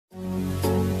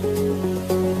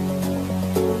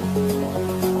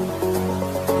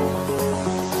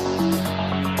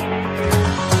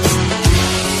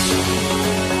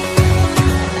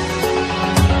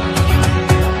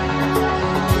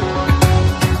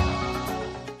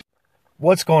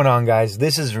What's going on, guys?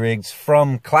 This is Riggs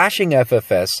from Clashing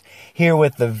FFS here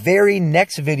with the very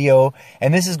next video,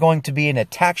 and this is going to be an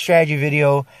attack strategy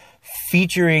video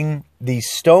featuring the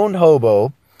Stoned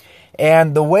HoBo.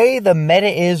 And the way the meta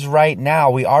is right now,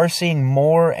 we are seeing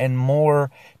more and more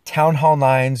Town Hall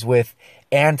 9s with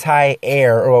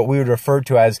anti-air, or what we would refer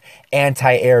to as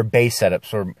anti-air base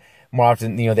setups, or more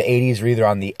often, the ADs are either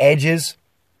on the edges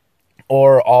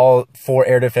or all four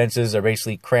air defenses are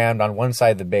basically crammed on one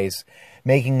side of the base,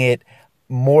 making it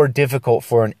more difficult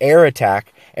for an air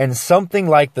attack. And something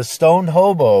like the Stoned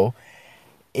HoBo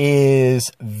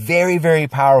is very, very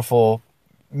powerful,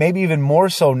 maybe even more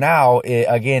so now,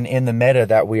 again, in the meta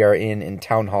that we are in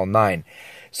Town Hall 9.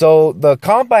 So the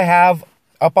comp I have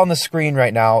up on the screen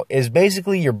right now is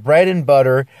basically your bread and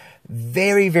butter,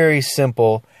 very, very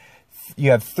simple.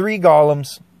 You have 3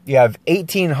 golems, you have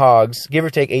 18 hogs, give or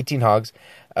take 18 hogs,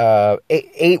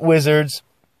 8 wizards,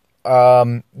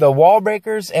 the wall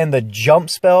breakers and the jump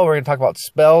spell. We're going to talk about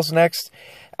spells next.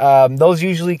 Those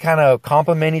usually kind of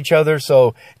complement each other.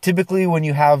 So typically when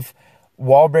you have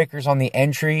wall breakers on the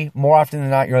entry, more often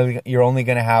than not, you're only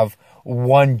going to have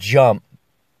 1 jump.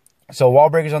 So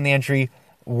wall breakers on the entry,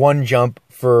 1 jump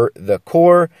for the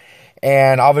core.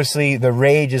 And obviously the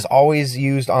rage is always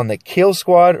used on the kill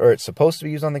squad, or it's supposed to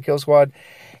be used on the kill squad.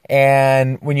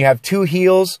 And when you have 2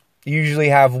 heals, you usually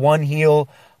have 1 heal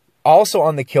also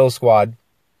on the kill squad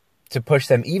to push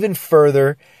them even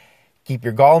further. Keep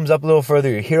your golems up a little further,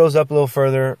 your heroes up a little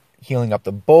further, healing up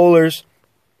the bowlers.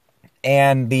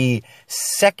 And the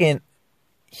second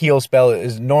heal spell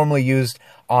is normally used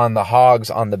on the hogs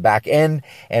on the back end.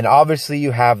 And obviously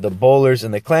you have the bowlers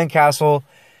in the clan castle,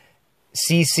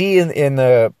 CC in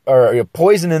the, or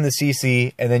poison in the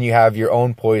CC, and then you have your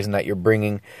own poison that you're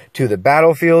bringing to the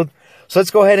battlefield. So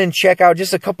let's go ahead and check out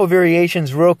just a couple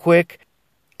variations real quick.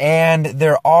 And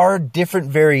there are different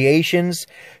variations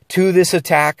to this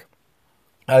attack,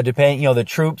 depending, the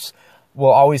troops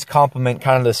will always complement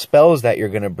kind of the spells that you're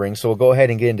going to bring. So we'll go ahead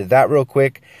and get into that real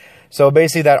quick. So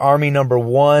basically that army number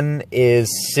 1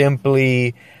 is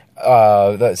simply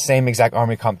the same exact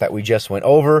army comp that we just went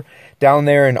over. Down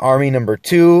there in army number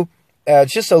 2,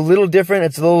 it's just a little different.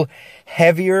 It's a little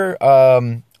heavier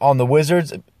on the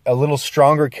wizards, a little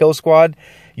stronger kill squad.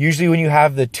 Usually when you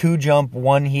have the 2 jump,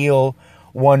 1 heal,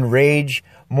 1 rage,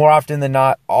 more often than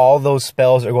not, all those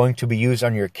spells are going to be used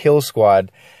on your kill squad,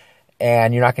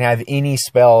 and you're not going to have any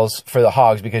spells for the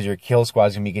hogs because your kill squad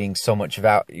is going to be getting so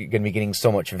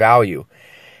much value.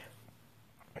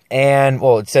 And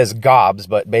well, it says gobs,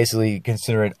 but basically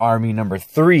consider it army number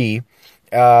 3.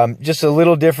 Just a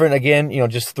little different. Again,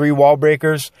 just 3 wall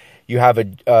breakers. You have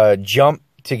a jump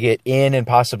to get in and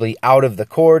possibly out of the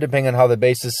core, depending on how the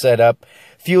base is set up.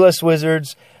 Few less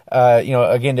wizards.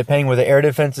 Again, depending where the air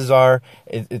defenses are,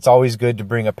 it's always good to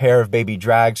bring a pair of baby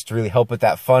drags to really help with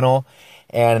that funnel.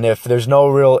 And if there's no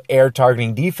real air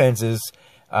targeting defenses,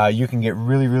 you can get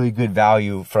really, really good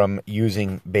value from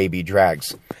using baby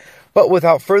drags. But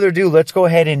without further ado, let's go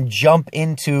ahead and jump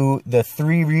into the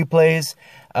 3 replays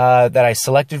that I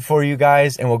selected for you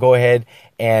guys, and we'll go ahead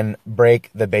and break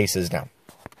the bases down.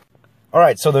 All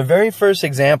right, so the very first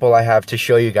example I have to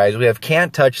show you guys, we have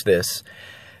Can't Touch This.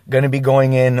 Going to be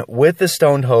going in with the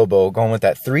Stoned HoBo, going with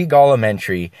that 3 golem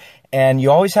entry. And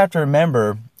you always have to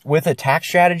remember, with attack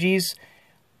strategies,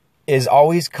 is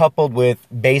always coupled with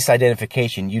base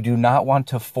identification. You do not want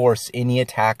to force any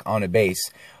attack on a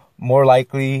base. More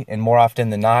likely and more often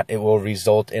than not, it will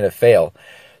result in a fail.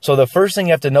 So the first thing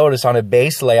you have to notice on a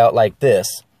base layout like this,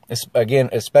 again,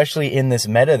 especially in this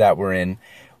meta that we're in,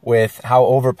 with how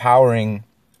overpowering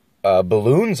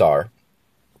balloons are,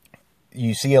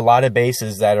 you see a lot of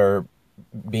bases that are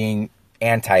being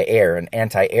anti-air, an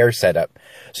anti-air setup.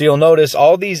 So you'll notice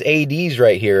all these ADs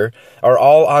right here are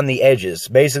all on the edges.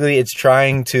 Basically, it's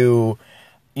trying to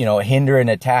hinder an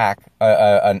attack,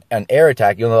 an air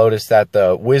attack. You'll notice that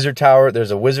the wizard tower,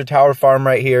 there's a wizard tower farm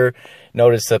right here.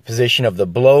 Notice the position of the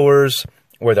blowers,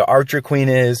 where the archer queen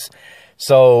is.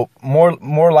 So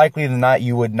more likely than not,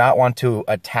 you would not want to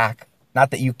attack.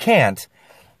 Not that you can't,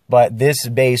 but this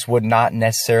base would not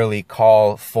necessarily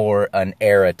call for an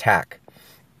air attack.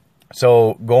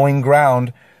 So going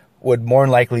ground would more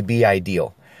than likely be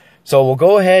ideal. So we'll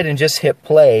go ahead and just hit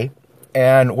play,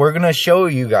 and we're going to show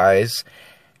you guys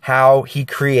how he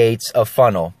creates a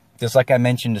funnel. Just like I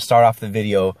mentioned to start off the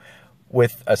video,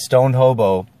 with a Stoned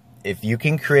HoBo, if you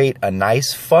can create a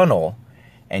nice funnel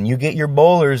and you get your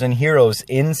bowlers and heroes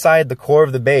inside the core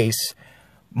of the base,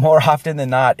 more often than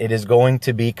not, it is going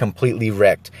to be completely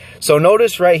wrecked. So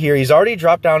notice right here, he's already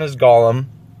dropped down his golem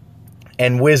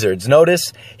and wizards.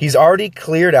 Notice he's already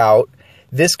cleared out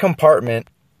this compartment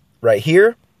right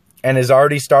here and has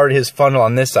already started his funnel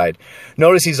on this side.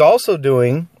 Notice he's also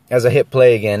doing, as I hit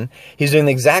play again, he's doing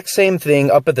the exact same thing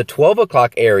up at the 12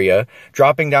 o'clock area,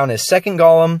 dropping down his second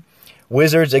golem,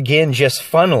 wizards again just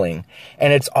funneling.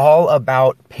 And it's all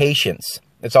about patience.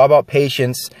 It's all about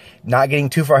patience, not getting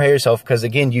too far ahead of yourself, because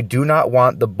again, you do not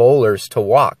want the bowlers to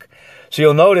walk. So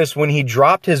you'll notice when he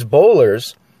dropped his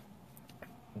bowlers,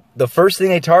 the first thing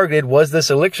they targeted was this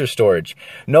elixir storage.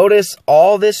 Notice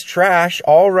all this trash,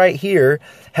 all right here,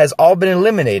 has all been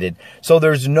eliminated. So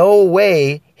there's no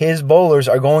way his bowlers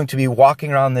are going to be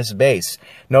walking around this base.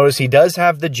 Notice he does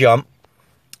have the jump.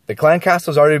 The clan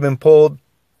castle's already been pulled.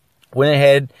 Went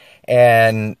ahead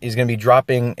and he's going to be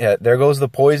dropping. There goes the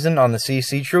poison on the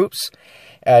CC troops.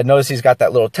 Notice he's got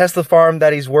that little Tesla farm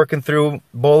that he's working through.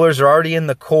 Bowlers are already in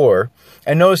the core.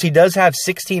 And notice he does have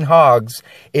 16 hogs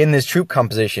in this troop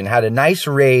composition. Had a nice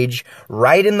rage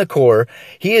right in the core.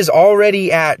 He is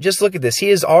already at, just look at this, he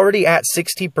is already at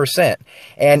 60%.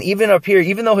 And even up here,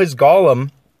 even though his golem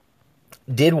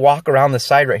did walk around the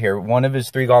side right here, one of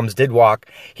his 3 golems did walk,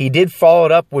 he did follow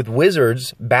it up with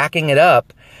wizards backing it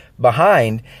up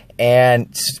behind,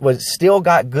 and was still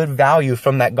got good value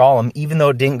from that golem, even though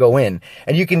it didn't go in.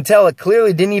 And you can tell it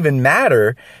clearly didn't even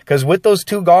matter, because with those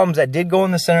 2 golems that did go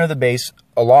in the center of the base,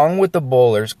 along with the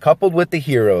bowlers, coupled with the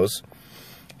heroes,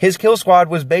 his kill squad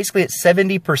was basically at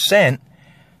 70%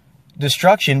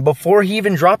 destruction before he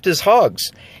even dropped his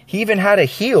hogs. He even had a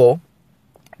heal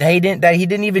that he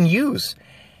didn't even use.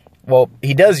 Well,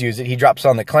 he does use it. He drops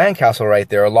on the clan castle right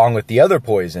there, along with the other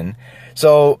poison.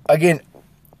 So again,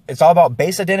 it's all about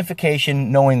base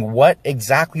identification, knowing what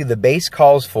exactly the base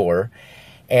calls for,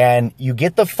 and you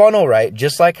get the funnel right,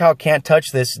 just like how Can't Touch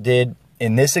This did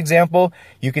in this example.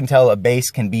 You can tell a base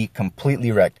can be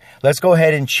completely wrecked. Let's go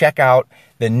ahead and check out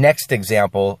the next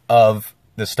example of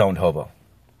the Stoned HoBo.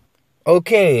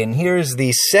 Okay, and here's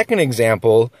the second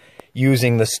example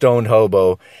using the Stoned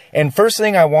HoBo. And first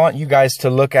thing I want you guys to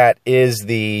look at is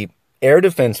the air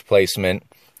defense placement.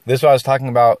 This is what I was talking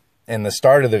about in the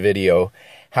start of the video,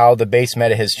 how the base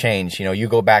meta has changed. You know, you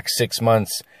go back 6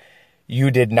 months,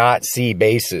 you did not see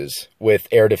bases with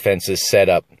air defenses set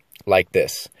up like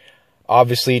this.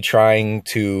 Obviously trying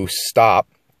to stop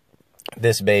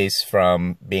this base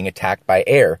from being attacked by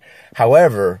air.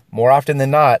 However, more often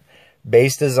than not,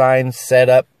 base design set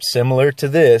up similar to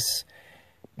this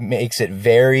makes it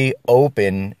very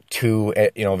open to,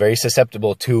 very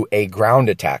susceptible to a ground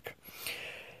attack.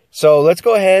 So let's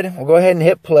go ahead. We'll go ahead and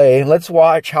hit play. Let's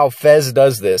watch how Fez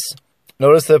does this.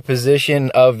 Notice the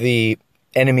position of the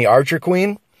enemy archer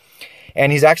queen.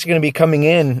 And he's actually going to be coming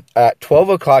in at 12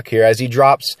 o'clock here as he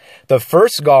drops the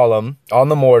first golem on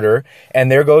the mortar. And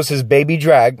there goes his baby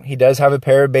drag. He does have a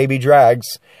pair of baby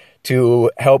drags to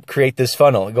help create this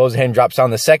funnel. He goes ahead and drops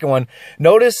down the second one.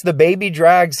 Notice the baby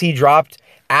drags he dropped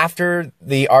after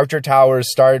the archer towers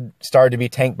started to be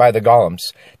tanked by the golems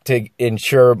to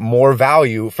ensure more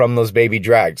value from those baby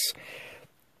drags.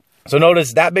 So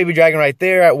notice that baby dragon right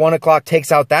there at 1 o'clock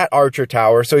takes out that archer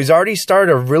tower. So he's already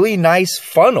started a really nice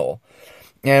funnel.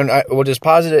 And we'll just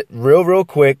pause it real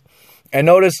quick. And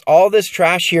notice all this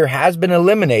trash here has been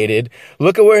eliminated.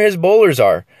 Look at where his bowlers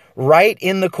are. Right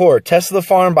in the core. Tesla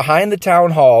farm behind the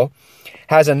town hall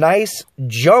has a nice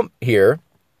jump here.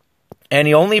 And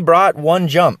he only brought 1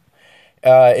 jump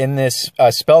in this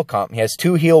spell comp. He has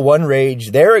 2 heal, 1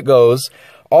 rage. There it goes.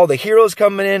 All the heroes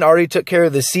coming in. Already took care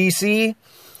of the CC.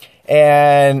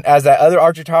 And as that other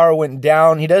archer tower went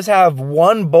down, he does have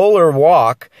 1 bowler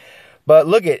walk. But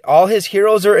look at all his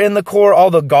heroes are in the core.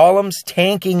 All the golems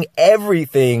tanking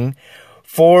everything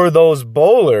for those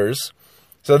bowlers.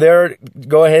 So there,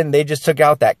 go ahead and they just took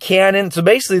out that cannon. So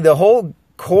basically the whole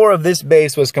core of this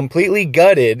base was completely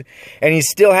gutted, and he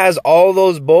still has all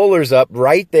those bowlers up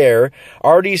right there,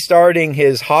 already starting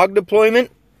his hog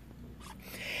deployment.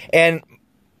 And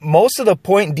most of the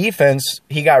point defense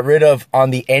he got rid of on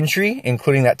the entry,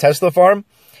 including that Tesla farm.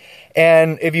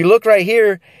 And if you look right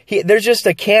here, there's just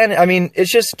a cannon. I mean,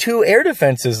 it's just 2 air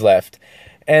defenses left.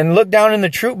 And look down in the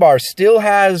troop bar, still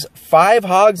has 5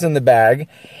 hogs in the bag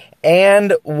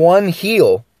and 1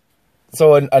 heal.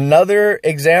 So another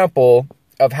example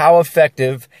of how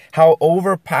effective, how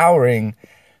overpowering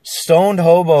Stoned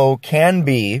HoBo can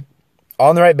be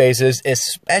on the right bases,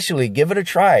 especially give it a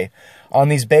try on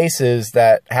these bases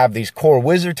that have these core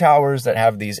wizard towers, that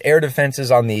have these air defenses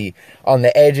on the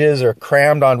edges or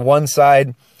crammed on one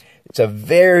side. It's a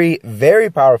very,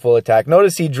 very powerful attack.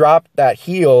 Notice he dropped that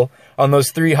heal on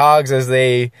those 3 hogs as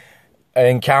they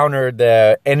encountered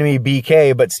the enemy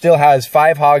BK, but still has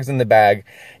 5 hogs in the bag,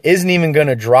 isn't even going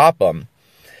to drop them.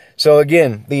 So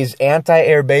again, these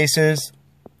anti-air bases,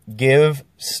 give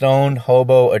Stoned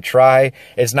HoBo a try.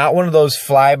 It's not one of those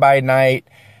fly-by-night,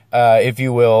 if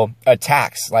you will,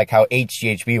 attacks like how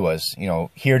HGHB was, you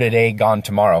know, here today, gone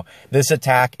tomorrow. This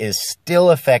attack is still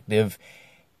effective,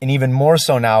 and even more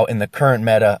so now in the current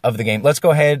meta of the game. Let's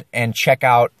go ahead and check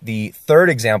out the third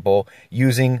example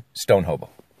using Stoned HoBo.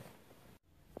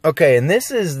 Okay, and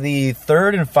this is the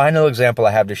third and final example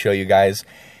I have to show you guys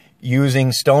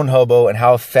using Stoned HoBo and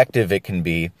how effective it can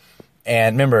be.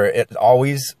 And remember, it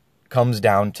always comes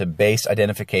down to base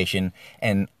identification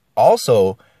and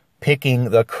also picking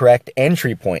the correct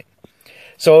entry point.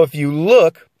 So if you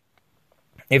look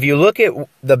at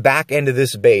the back end of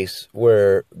this base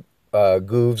where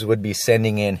Goovs would be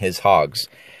sending in his hogs,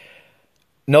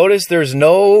 notice there's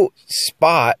no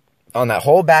spot on that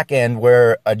whole back end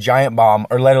where a giant bomb,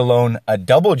 or let alone a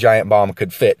double giant bomb,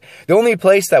 could fit. The only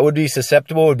place that would be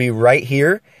susceptible would be right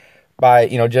here by,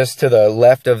 you know, just to the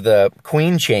left of the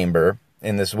queen chamber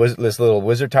in this little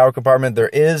wizard tower compartment. There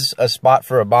is a spot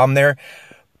for a bomb there.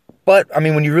 But, I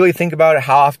mean, when you really think about it,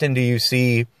 how often do you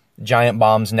see giant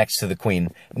bombs next to the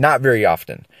queen? Not very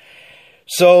often.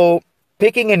 So,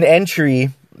 picking an entry,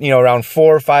 you know, around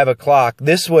 4 or 5 o'clock,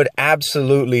 this would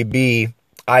absolutely be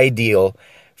ideal.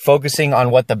 Focusing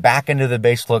on what the back end of the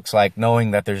base looks like,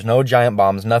 knowing that there's no giant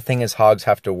bombs, nothing his hogs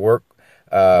have to work,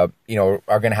 you know,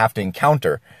 are going to have to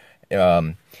encounter.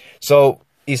 So,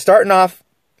 he's starting off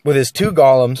with his 2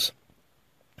 golems,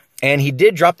 and he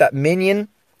did drop that minion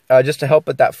just to help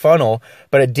with that funnel,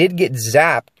 but it did get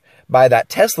zapped by that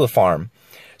Tesla farm.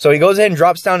 So he goes ahead and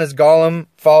drops down his golem,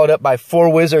 followed up by 4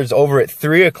 wizards over at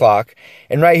 3 o'clock.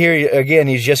 And right here, again,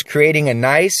 he's just creating a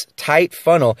nice, tight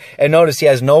funnel. And notice he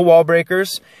has no wall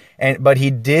breakers, but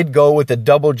he did go with a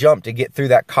double jump to get through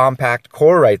that compact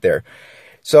core right there.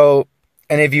 So,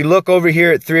 and if you look over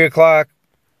here at 3 o'clock,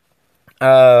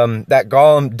 that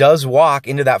golem does walk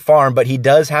into that farm, but he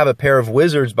does have a pair of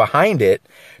wizards behind it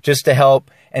just to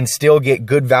help and still get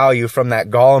good value from that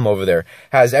golem over there.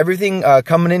 Has everything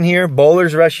coming in here,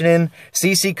 bowlers rushing in,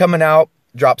 CC coming out,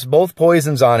 drops both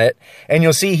poisons on it, and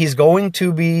you'll see he's going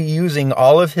to be using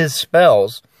all of his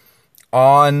spells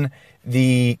on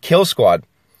the kill squad.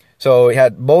 So he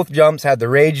had both jumps, had the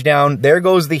rage down, there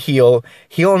goes the heal,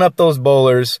 healing up those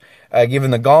bowlers,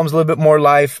 giving the golems a little bit more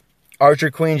life.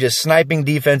 Archer Queen just sniping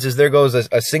defenses. There goes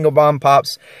a single bomb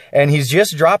pops. And he's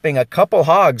just dropping a couple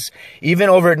hogs. Even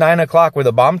over at 9 o'clock where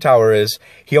the bomb tower is,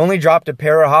 he only dropped a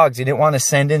pair of hogs. He didn't want to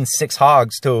send in 6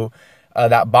 hogs to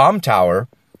that bomb tower.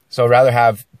 So rather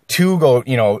have 2 go,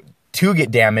 you know, 2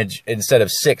 get damage instead of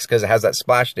 6 because it has that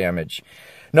splash damage.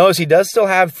 Notice he does still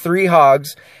have 3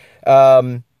 hogs.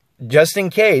 Just in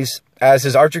case, as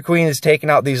his Archer Queen is taking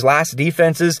out these last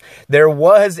defenses, there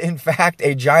was, in fact,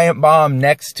 a giant bomb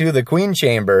next to the Queen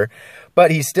Chamber, but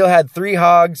he still had 3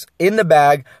 hogs in the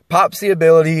bag, pops the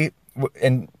ability,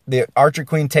 and the Archer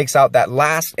Queen takes out that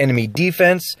last enemy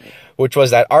defense, which was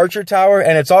that Archer Tower,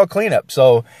 and it's all cleanup.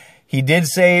 So he did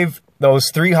save those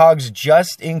 3 hogs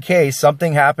just in case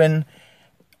something happened.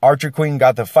 Archer Queen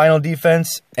got the final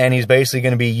defense, and he's basically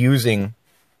going to be using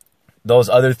those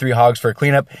other 3 hogs for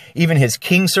cleanup. Even his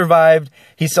king survived.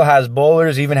 He still has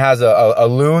bowlers, even has a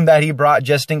loon that he brought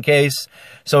just in case.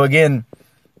 So again,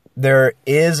 there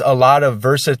is a lot of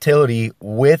versatility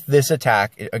with this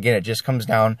attack. Again, it just comes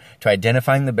down to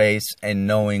identifying the base and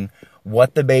knowing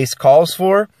what the base calls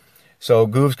for. So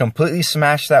Goovs completely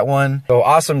smashed that one. So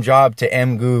awesome job to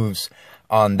M Goovs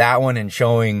on that one and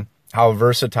showing how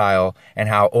versatile and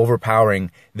how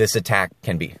overpowering this attack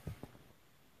can be.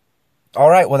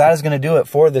 Alright, well that is going to do it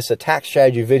for this attack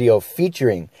strategy video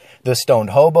featuring the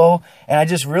Stoned HoBo. And I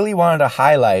just really wanted to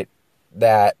highlight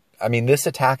that, I mean, this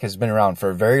attack has been around for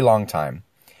a very long time.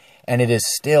 And it is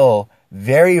still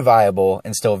very viable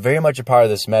and still very much a part of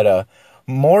this meta.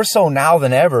 More so now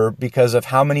than ever because of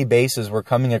how many bases we're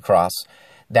coming across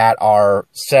that are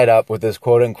set up with this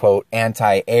quote-unquote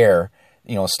anti-air,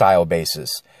 you know, style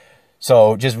bases.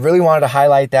 So just really wanted to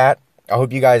highlight that. I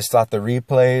hope you guys thought the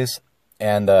replays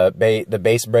and the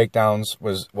base breakdowns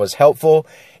was helpful.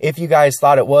 If you guys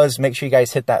thought it was, make sure you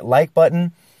guys hit that like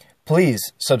button.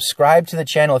 Please subscribe to the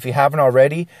channel if you haven't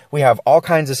already. We have all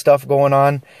kinds of stuff going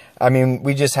on. I mean,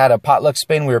 we just had a potluck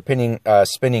spin. We were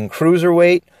spinning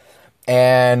Cruiserweight,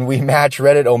 and we matched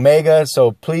Reddit Omega.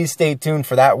 So please stay tuned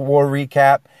for that war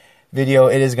recap video.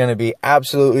 It is going to be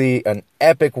absolutely an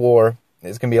epic war.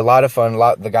 It's going to be a lot of fun.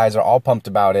 The guys are all pumped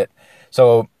about it.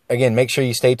 So again, make sure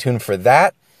you stay tuned for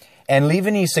that. And leave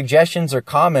any suggestions or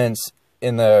comments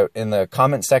in the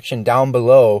comment section down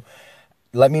below.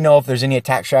 Let me know if there's any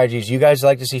attack strategies you guys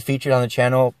like to see featured on the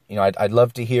channel. You know, I'd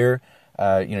love to hear,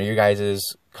 you know, your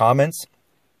guys' comments.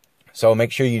 So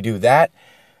make sure you do that.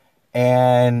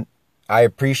 and I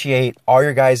appreciate all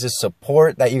your guys'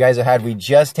 support that you guys have had. We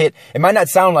just hit, it might not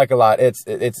sound like a lot.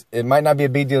 It might not be a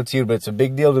big deal to you, but it's a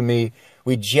big deal to me.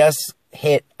 We just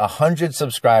hit 100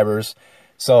 subscribers.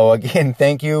 So again,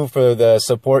 thank you for the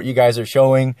support you guys are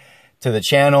showing to the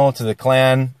channel, to the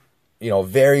clan. You know,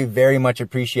 very, very much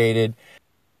appreciated.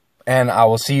 And I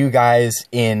will see you guys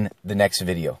in the next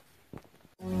video.